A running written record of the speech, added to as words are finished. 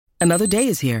Another day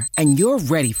is here, and you're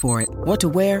ready for it. What to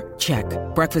wear? Check.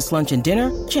 Breakfast, lunch, and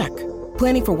dinner? Check.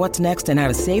 Planning for what's next and how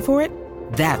to save for it?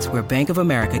 That's where Bank of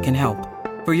America can help.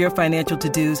 For your financial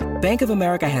to-dos, Bank of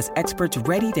America has experts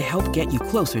ready to help get you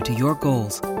closer to your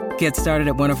goals. Get started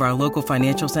at one of our local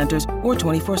financial centers or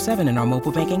 24/7 in our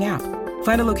mobile banking app.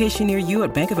 Find a location near you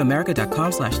at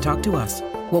bankofamerica.com/talktous.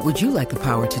 What would you like the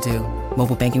power to do?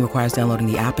 Mobile banking requires downloading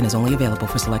the app and is only available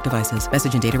for select devices.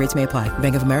 Message and data rates may apply.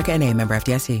 Bank of America NA, member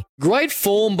FDIC. Great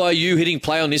form by you hitting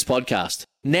play on this podcast.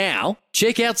 Now,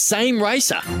 check out Same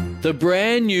Racer, the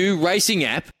brand new racing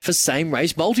app for same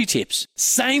race multi-tips.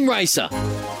 Same Racer.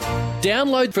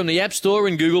 Download from the App Store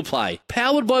and Google Play.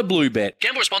 Powered by Bluebet.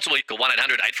 Gamble responsibly. Call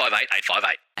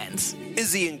 1-800-858-858.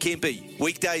 Izzy and Kempy,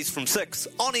 weekdays from 6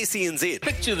 on SENZ.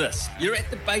 Picture this. You're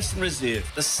at the Basin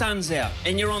Reserve, the sun's out,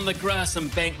 and you're on the grass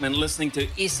embankment listening to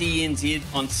SENZ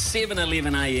on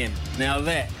 7:11 a.m. Now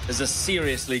that is a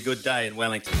seriously good day in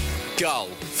Wellington. Gull,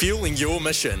 fueling your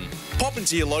mission. Pop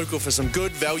into your local for some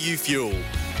good value fuel.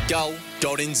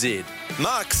 Gull.nz.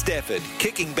 Mark Stafford,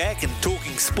 kicking back and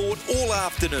talking sport all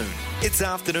afternoon. It's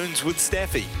Afternoons with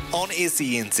Staffy on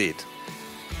SENZ.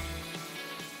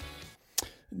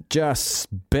 Just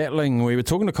battling. We were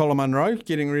talking to Colin Munro,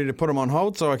 getting ready to put him on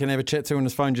hold so I can have a chat to him, and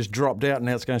his phone just dropped out and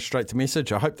now it's going straight to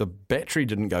message. I hope the battery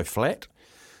didn't go flat.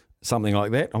 Something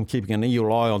like that. I'm keeping an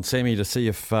eagle eye on Sammy to see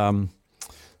if I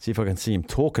can see him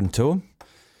talking to him.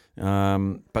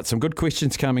 But some good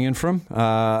questions coming in from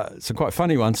some quite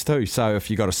funny ones too. So if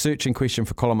you've got a searching question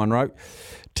for Colin Munro,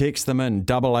 text them in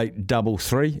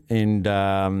 8833 and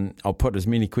I'll put as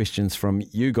many questions from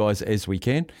you guys as we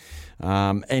can.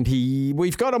 And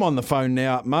we've got him on the phone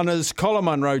now. Munners, Colin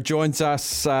Munro joins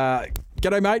us.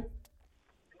 G'day, mate.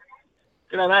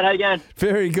 G'day, mate. How you going?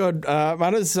 Very good.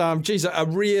 Munners, a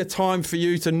rare time for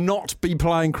you to not be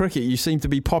playing cricket. You seem to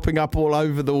be popping up all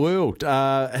over the world.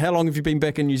 How long have you been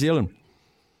back in New Zealand?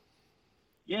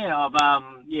 Yeah,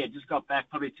 I've just got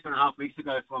back probably 2.5 weeks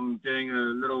ago from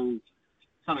doing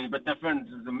something a bit different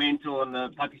as a mentor in the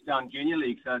Pakistan Junior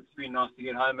League. So it's been nice to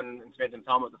get home and spend some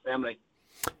time with the family.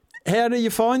 How do you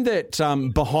find that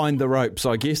behind the ropes,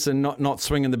 I guess, and not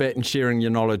swinging the bat and sharing your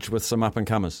knowledge with some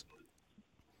up-and-comers?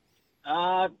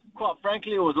 Quite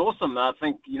frankly, it was awesome. I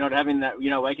think, having that,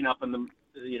 waking up in the,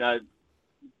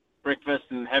 breakfast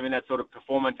and having that sort of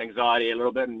performance anxiety a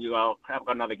little bit and I've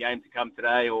got another game to come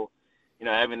today or,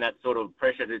 having that sort of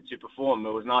pressure to perform.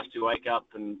 It was nice to wake up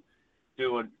and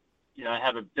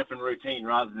have a different routine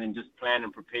rather than just plan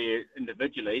and prepare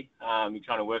individually. You're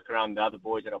trying to work around the other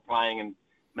boys that are playing and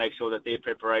make sure that their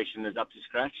preparation is up to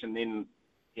scratch. And then,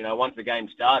 once the game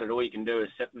started, all you can do is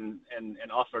sit and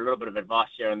offer a little bit of advice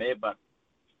here and there. But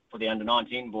for the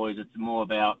under-19 boys, it's more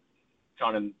about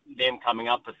them coming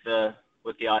up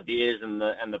with the ideas and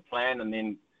the plan, and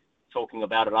then talking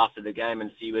about it after the game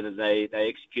and see whether they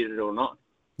execute it or not.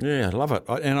 Yeah, I love it.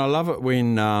 And I love it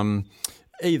when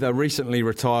either recently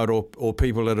retired or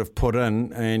people that have put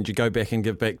in, and you go back and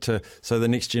give back so the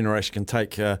next generation can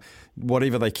take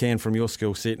whatever they can from your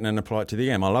skill set and apply it to the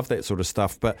game. I love that sort of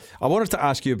stuff. But I wanted to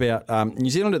ask you about New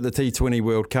Zealand at the T20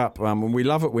 World Cup. We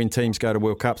love it when teams go to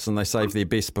World Cups and they save their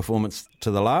best performance to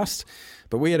the last.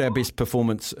 But we had our best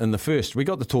performance in the first. We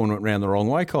got the tournament round the wrong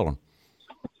way, Colin.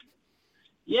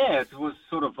 Yeah, it was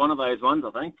sort of one of those ones,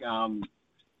 I think.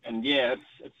 And yeah,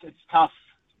 it's tough.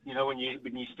 When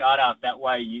you start out that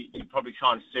way, you probably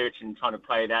try and search and try to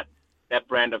play that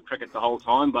brand of cricket the whole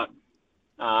time. But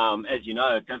as you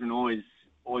know, it doesn't always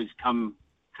come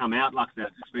out like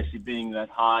that, especially being that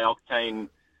high octane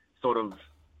sort of,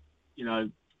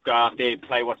 go out there,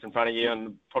 play what's in front of you,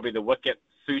 and probably the wicket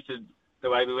suited the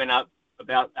way we went up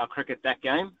about our cricket that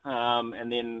game.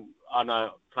 And then I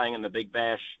know playing in the Big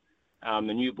Bash, the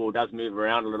new ball does move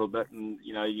around a little bit, and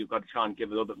you've got to try and give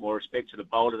a little bit more respect to the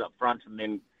bowlers up front, and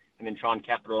then try and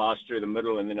capitalise through the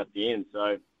middle and then at the end.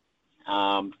 So,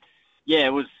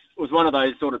 it was one of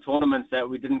those sort of tournaments that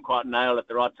we didn't quite nail at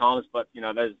the right times, but,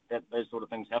 those sort of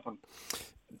things happen.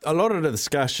 A lot of the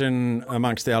discussion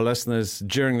amongst our listeners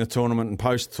during the tournament and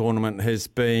post-tournament has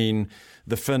been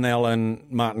the Finn Allen,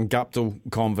 Martin Guptill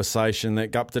conversation,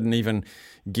 that Gup didn't even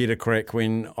get a crack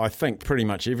when I think pretty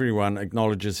much everyone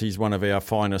acknowledges he's one of our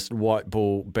finest white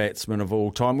ball batsmen of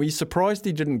all time. Were you surprised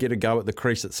he didn't get a go at the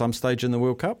crease at some stage in the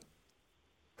World Cup?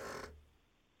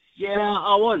 Yeah,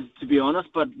 I was, to be honest,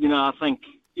 but, I think,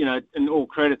 in all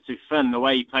credit to Finn, the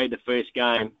way he played the first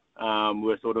game,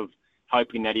 we're sort of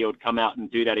hoping that he would come out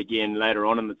and do that again later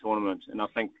on in the tournament. And I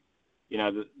think,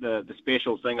 the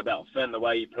special thing about Finn, the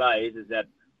way he plays, is that,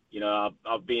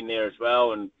 I've been there as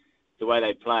well, and the way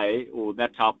they play, or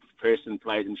that type of person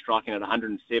plays in striking at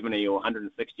 170 or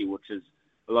 160, which is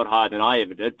a lot higher than I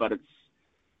ever did, but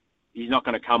he's not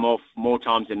going to come off more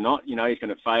times than not. He's going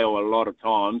to fail a lot of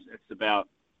times. It's about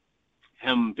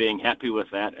him being happy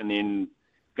with that and then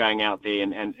going out there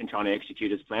and trying to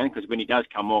execute his plan, because when he does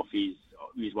come off, he's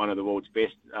one of the world's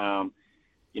best.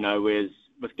 Whereas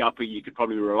with Guppy, you could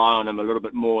probably rely on him a little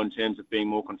bit more in terms of being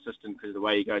more consistent because of the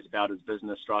way he goes about his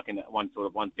business, striking that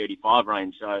 135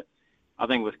 range. So I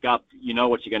think with Gup, you know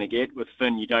what you're going to get. With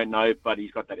Finn, you don't know, but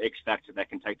he's got that X factor that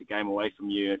can take the game away from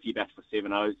you. If he bats for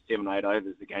 7 or 8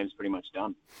 overs, the game's pretty much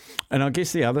done. And I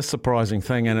guess the other surprising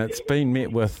thing, and it's been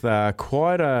met with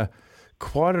quite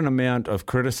an amount of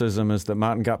criticism, is that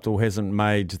Martin Guptill hasn't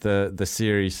made the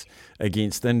series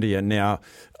against India. Now,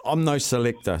 I'm no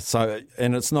selector,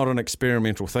 and it's not an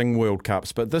experimental thing, World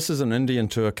Cups, but this is an Indian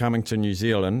tour coming to New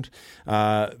Zealand.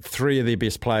 3 of their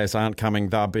best players aren't coming,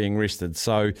 they're being rested.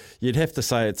 So you'd have to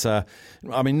say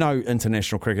no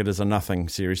international cricket is a nothing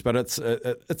series, but it's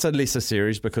a lesser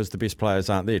series because the best players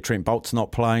aren't there. Trent Bolt's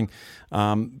not playing.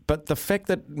 But the fact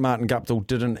that Martin Guptill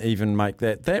didn't even make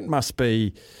that must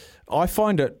be... I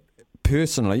find it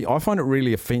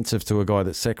really offensive to a guy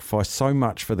that sacrificed so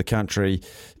much for the country.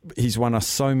 He's won us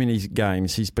so many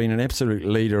games. He's been an absolute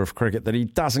leader of cricket, that he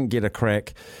doesn't get a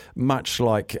crack, much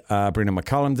like Brendan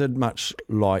McCullum did, much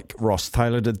like Ross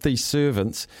Taylor did. These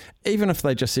servants, even if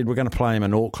they just said, we're going to play him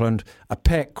in Auckland, a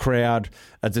packed crowd,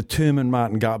 a determined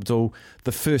Martin Guptill,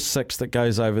 the first 6 that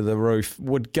goes over the roof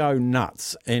would go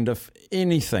nuts. And if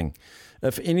anything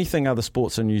other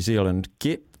sports in New Zealand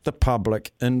get the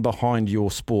public in behind your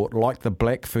sport like the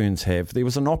Black Ferns have, there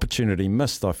was an opportunity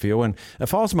missed, I feel. And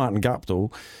if I was Martin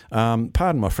Guptill,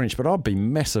 pardon my French, but I'd be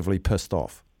massively pissed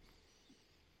off.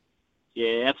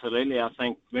 Yeah, absolutely. I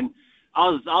think when I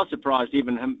was surprised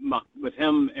with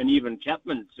him and even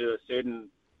Chapman to a certain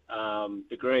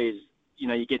degrees.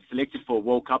 You get selected for a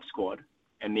World Cup squad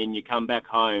and then you come back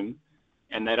home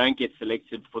and they don't get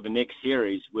selected for the next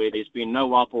series, where there's been no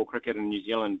white ball cricket in New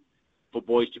Zealand for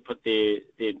boys to put their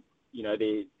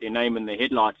name in the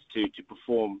headlights to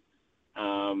perform.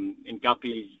 And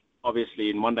Guppy's obviously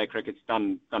in one day cricket's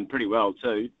done pretty well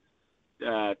too.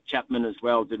 Chapman as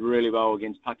well did really well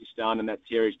against Pakistan in that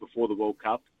series before the World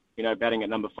Cup. Batting at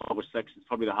number 5 or 6 is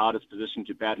probably the hardest position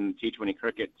to bat in T20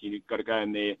 cricket. You've got to go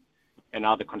in there and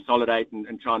either consolidate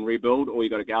and try and rebuild, or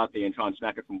you've got to go out there and try and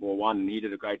smack it from ball 1. And he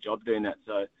did a great job doing that.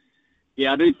 So,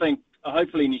 yeah, I do think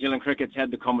hopefully New Zealand cricket's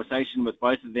had the conversation with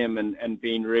both of them and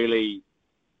been really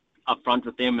upfront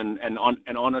with them and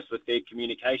honest with their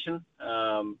communication.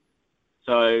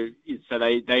 So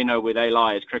they know where they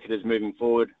lie as cricketers moving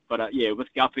forward. But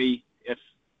with Guppy, if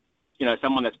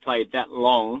someone that's played that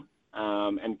long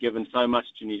and given so much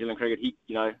to New Zealand cricket, he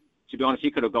to be honest,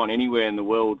 he could have gone anywhere in the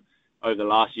world over the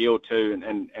last year or two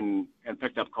and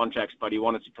picked up contracts, but he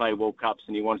wanted to play World Cups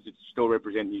and he wanted to still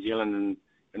represent New Zealand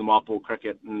in white ball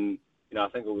cricket. And I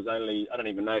think it was I don't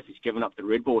even know if he's given up the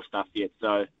red ball stuff yet.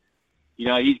 So,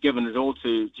 he's given it all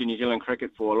to New Zealand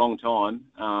cricket for a long time.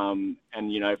 And,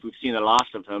 if we've seen the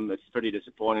last of him, it's pretty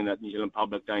disappointing that New Zealand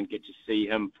public don't get to see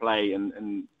him play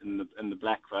in the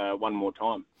black one more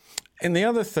time. And the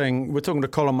other thing, we're talking to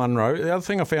Colin Munro, the other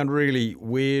thing I found really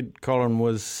weird, Colin,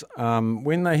 was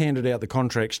when they handed out the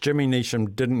contracts, Jimmy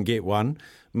Neesham didn't get one.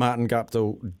 Martin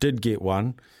Guptill did get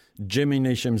one. Jimmy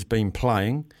Neesham's been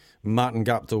playing. Martin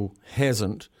Guptill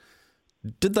hasn't.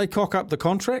 Did they cock up the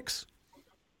contracts?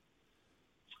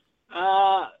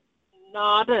 No,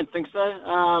 I don't think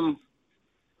so.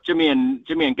 Jimmy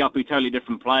and Guppy, totally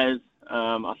different players.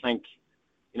 I think,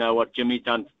 what Jimmy's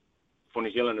done for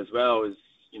New Zealand as well is,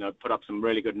 put up some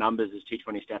really good numbers. His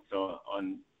T20 stats are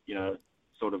on,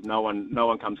 sort of no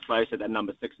one comes close at that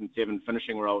number 6 and 7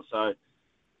 finishing role. So,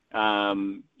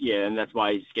 and that's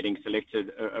why he's getting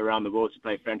selected around the world to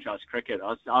play franchise cricket.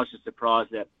 I was just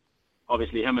surprised that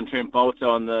obviously him and Trent Bolt are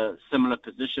on the similar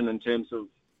position in terms of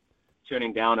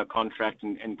turning down a contract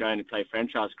and going to play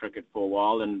franchise cricket for a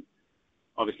while. And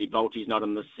obviously Bolty's not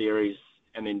in this series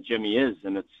and then Jimmy is.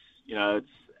 And it's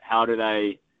how do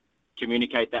they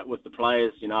communicate that with the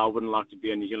players? I wouldn't like to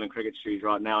be in New Zealand cricket shoes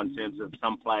right now in terms of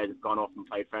some players have gone off and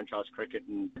played franchise cricket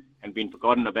and been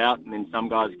forgotten about. And then some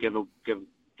guys give up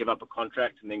a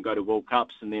contract and then go to World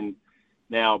Cups, and then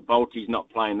now Bolty's not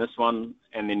playing this one,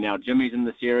 and then now Jimmy's in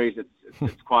the series.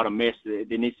 It's quite a mess.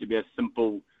 There needs to be a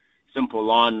simple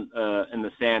line in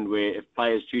the sand where if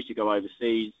players choose to go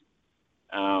overseas,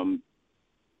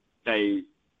 they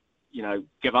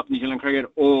give up New Zealand cricket,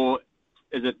 or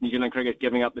is it New Zealand cricket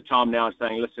giving up the time now and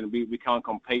saying, listen, we can't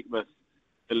compete with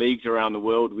the leagues around the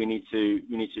world. We need to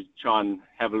try and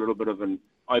have a little bit of an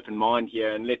open mind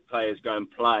here and let players go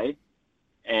and play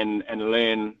and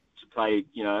learn to play.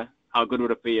 How good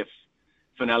would it be if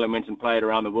finale went and played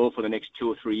around the world for the next 2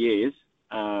 or 3 years.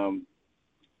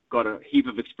 Got a heap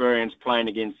of experience playing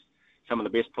against some of the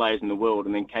best players in the world,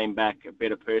 and then came back a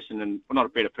better person, and well, not a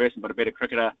better person, but a better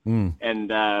cricketer,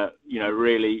 and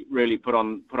really put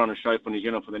on a show for New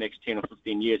Zealand for the next 10 or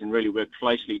 15 years, and really worked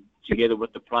closely together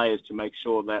with the players to make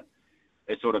sure that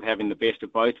they're sort of having the best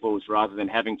of both worlds, rather than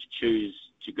having to choose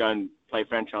to go and play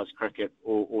franchise cricket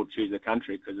or choose the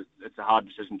country, because it's a hard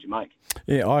decision to make.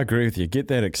 Yeah, I agree with you. Get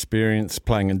that experience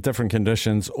playing in different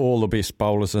conditions, all the best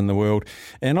bowlers in the world.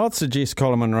 And I'd suggest,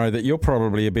 Colin Munro, that you're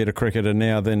probably a better cricketer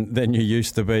now than you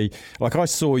used to be. Like, I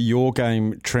saw your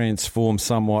game transform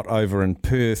somewhat over in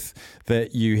Perth,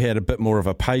 that you had a bit more of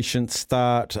a patient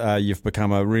start. You've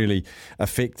become a really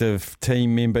effective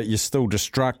team member. You're still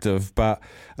destructive, but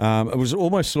it was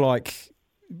almost like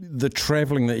the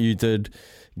travelling that you did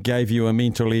gave you a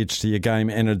mental edge to your game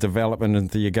and a development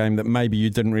into your game that maybe you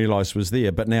didn't realise was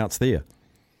there, but now it's there.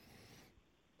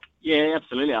 Yeah,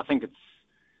 absolutely. I think it's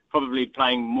probably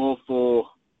playing more for,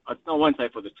 I won't say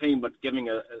for the team, but giving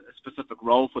a specific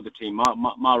role for the team.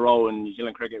 My role in New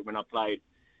Zealand cricket when I played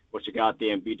was to go out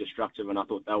there and be destructive, and I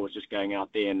thought that was just going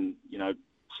out there and,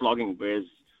 slogging, whereas,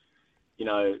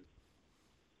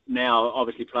 now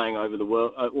obviously playing over the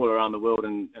world, all around the world,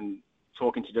 and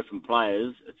talking to different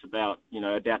players, it's about,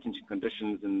 adapting to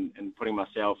conditions and putting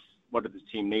myself, what did the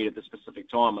team need at the specific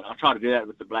time. I tried to do that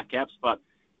with the Blackcaps, but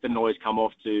didn't always come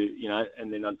off to,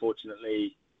 and then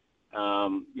unfortunately,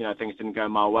 things didn't go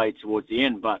my way towards the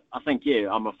end. But I think,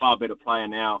 I'm a far better player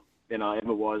now than I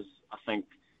ever was. I think,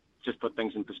 just put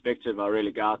things in perspective, I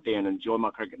really go out there and enjoy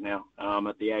my cricket now.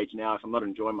 At the age now, if I'm not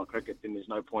enjoying my cricket, then there's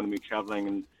no point in me travelling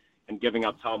and giving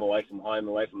up time away from home,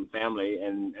 away from family,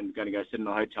 and going to go sit in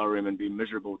a hotel room and be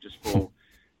miserable just for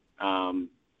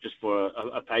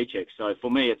a paycheck. So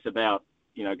for me, it's about,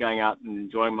 going out and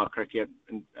enjoying my cricket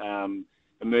and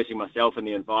immersing myself in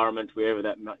the environment, wherever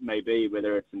that may be,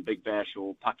 whether it's in Big Bash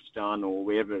or Pakistan or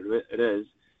wherever it is,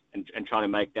 and trying to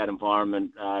make that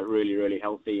environment really, really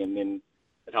healthy. And then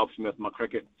it helps me with my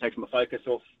cricket, takes my focus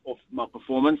off my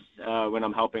performance when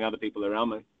I'm helping other people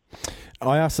around me.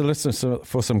 I asked the listeners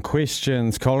for some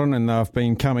questions, Colin, and they've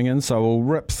been coming in, so we'll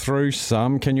rip through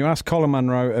some. Can you ask Colin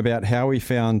Munro about how he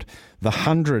found the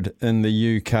 100 in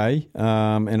the UK,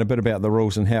 and a bit about the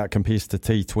rules and how it compares to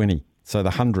T20? So the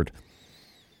 100.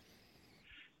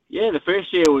 Yeah, the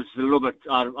first year was a little bit,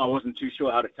 I wasn't too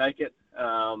sure how to take it,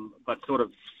 but sort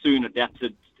of soon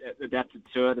adapted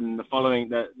to it. And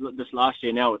this last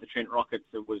year now with the Trent Rockets,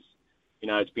 it was,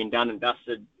 it's been done and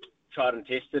dusted, tried and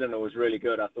tested, and it was really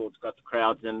good. I thought it's got the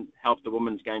crowds and helped the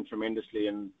women's game tremendously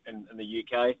in the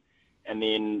UK. And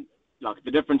then, like,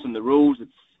 the difference in the rules,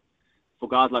 it's for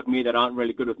guys like me that aren't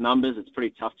really good with numbers, it's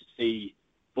pretty tough to see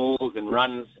balls and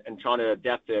runs and trying to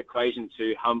adapt the equation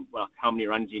to how many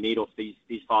runs you need off these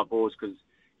 5 balls, because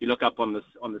you look up on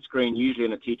the screen, usually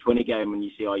in a T20 game, and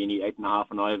you see, you need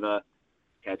 8.5 and over.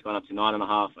 Okay, it's gone up to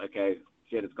 9.5. Okay,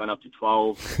 shit, it's gone up to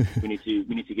 12. we need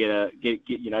to get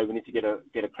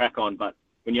a crack on. But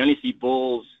when you only see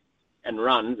balls and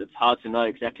runs, it's hard to know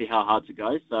exactly how hard to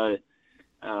go. So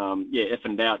if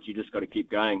in doubt, you just got to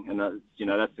keep going. And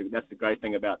that's the great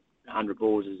thing about 100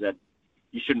 balls, is that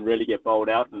you shouldn't really get bowled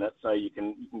out, and that's so you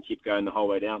can keep going the whole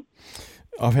way down.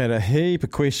 I've had a heap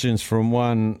of questions from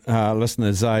one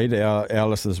listener, Zaid. Our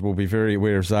listeners will be very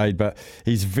aware of Zaid, but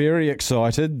he's very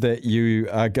excited that you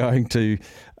are going to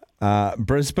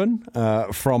Brisbane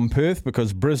from Perth,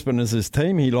 because Brisbane is his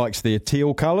team. He likes their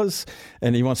teal colours,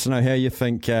 and he wants to know how you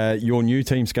think your new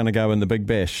team's going to go in the Big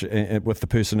Bash with the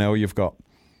personnel you've got.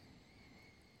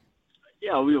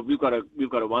 Yeah, we've got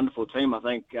a wonderful team. I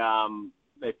think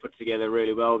they've put together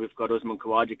really well. We've got Usman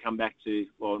Khawaja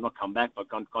but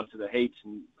gone to the Heat,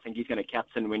 and I think he's going to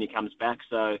captain when he comes back.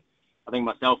 So I think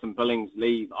myself and Billings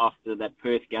leave after that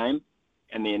Perth game,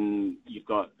 and then you've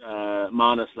got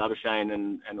Marnus, Labuschagne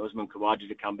and Usman Khawaja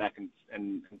to come back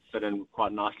and fit in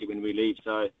quite nicely when we leave.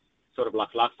 So sort of like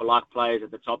for like players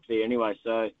at the top there anyway.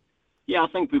 So yeah, I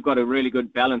think we've got a really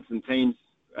good balance in teams.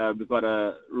 We've got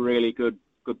a really good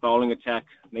bowling attack.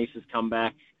 Nisa's come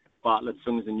back. Bartlett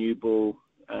swings a new ball.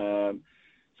 And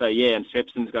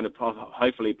Swepson's going to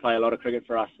hopefully play a lot of cricket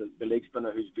for us, the leg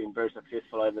spinner who's been very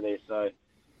successful over there. So,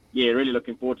 yeah, really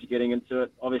looking forward to getting into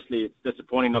it. Obviously, it's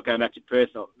disappointing not going back to Perth,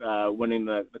 winning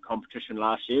the competition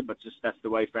last year, but just that's the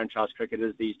way franchise cricket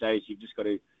is these days. You've just got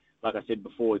to, like I said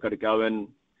before, you've got to go in,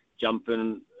 jump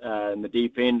in the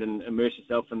deep end and immerse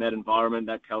yourself in that environment,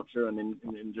 that culture, and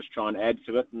then just try and add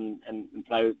to it and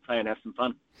play and have some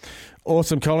fun.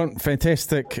 Awesome, Colin.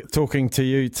 Fantastic talking to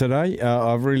you today.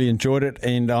 I've really enjoyed it,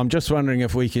 and I'm just wondering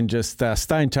if we can just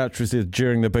stay in touch with you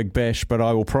during the Big Bash, but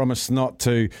I will promise not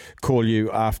to call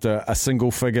you after a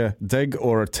single-figure dig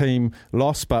or a team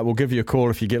loss, but we'll give you a call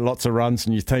if you get lots of runs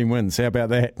and your team wins. How about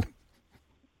that?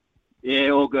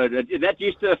 Yeah, all good. That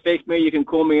used to affect me. You can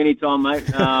call me anytime, mate.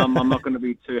 I'm not going to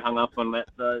be too hung up on that.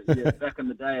 So, yeah, back in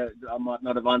the day, I might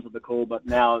not have answered the call, but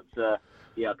now it's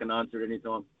I can answer it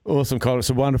anytime. Awesome, Colin. It's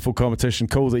a wonderful competition.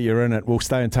 Cool that you're in it. We'll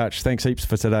stay in touch. Thanks heaps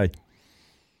for today.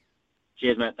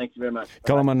 Cheers, mate. Thank you very much.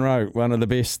 Colin Munro, one of the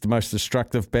best, most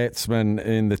destructive batsmen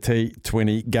in the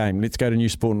T20 game. Let's go to New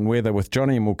Sport and Weather with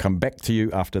Johnny, and we'll come back to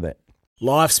you after that.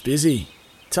 Life's busy.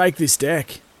 Take this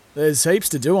deck. There's heaps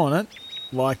to do on it,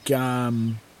 like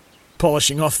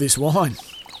polishing off this wine.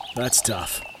 That's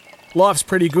tough. Life's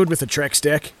pretty good with a Trex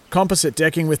deck. Composite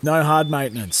decking with no hard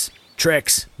maintenance.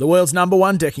 Trex, the world's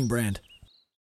 #1 decking brand.